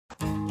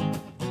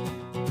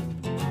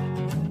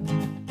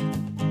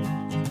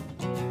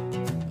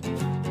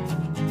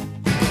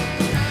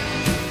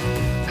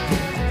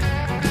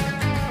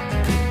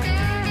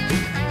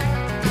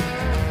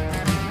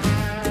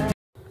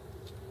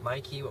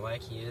key, what my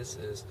key is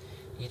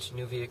each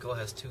new vehicle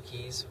has 2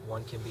 keys.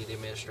 One can be the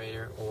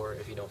administrator, or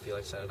if you don't feel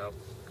like setting it up,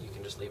 you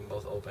can just leave them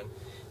both open.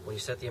 When you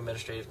set the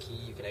administrative key,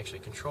 you can actually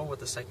control what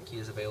the second key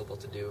is available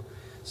to do.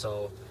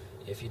 So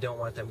if you don't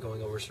want them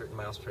going over certain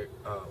miles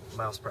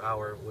per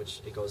hour,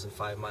 which it goes in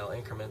 5-mile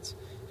increments,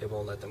 it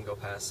won't let them go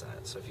past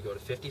that. So if you go to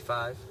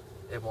 55,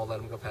 it won't let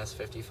them go past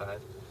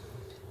 55.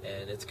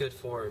 And it's good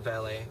for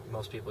valet.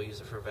 Most people use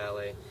it for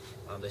valet.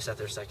 They set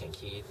their second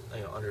key,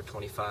 under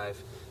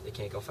 25. They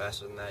can't go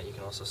faster than that. You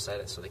can also set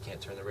it so they can't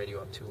turn the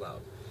radio up too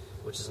loud,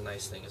 which is a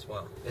nice thing as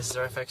well. This is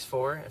our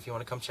FX4. If you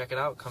want to come check it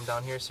out, come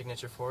down here,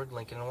 Signature Ford,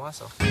 Lincoln and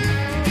Owosso.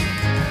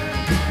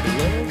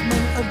 Love me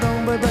or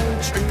don't, baby,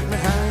 treat me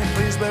high,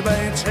 please,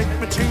 baby, take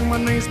me to my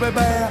knees, baby.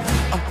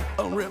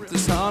 I'll rip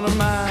this heart of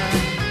mine,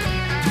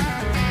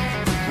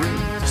 rip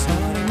this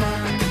heart of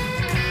mine,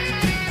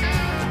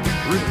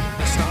 rip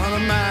this heart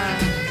of mine,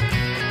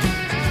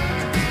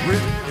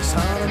 rip this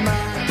heart of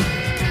mine.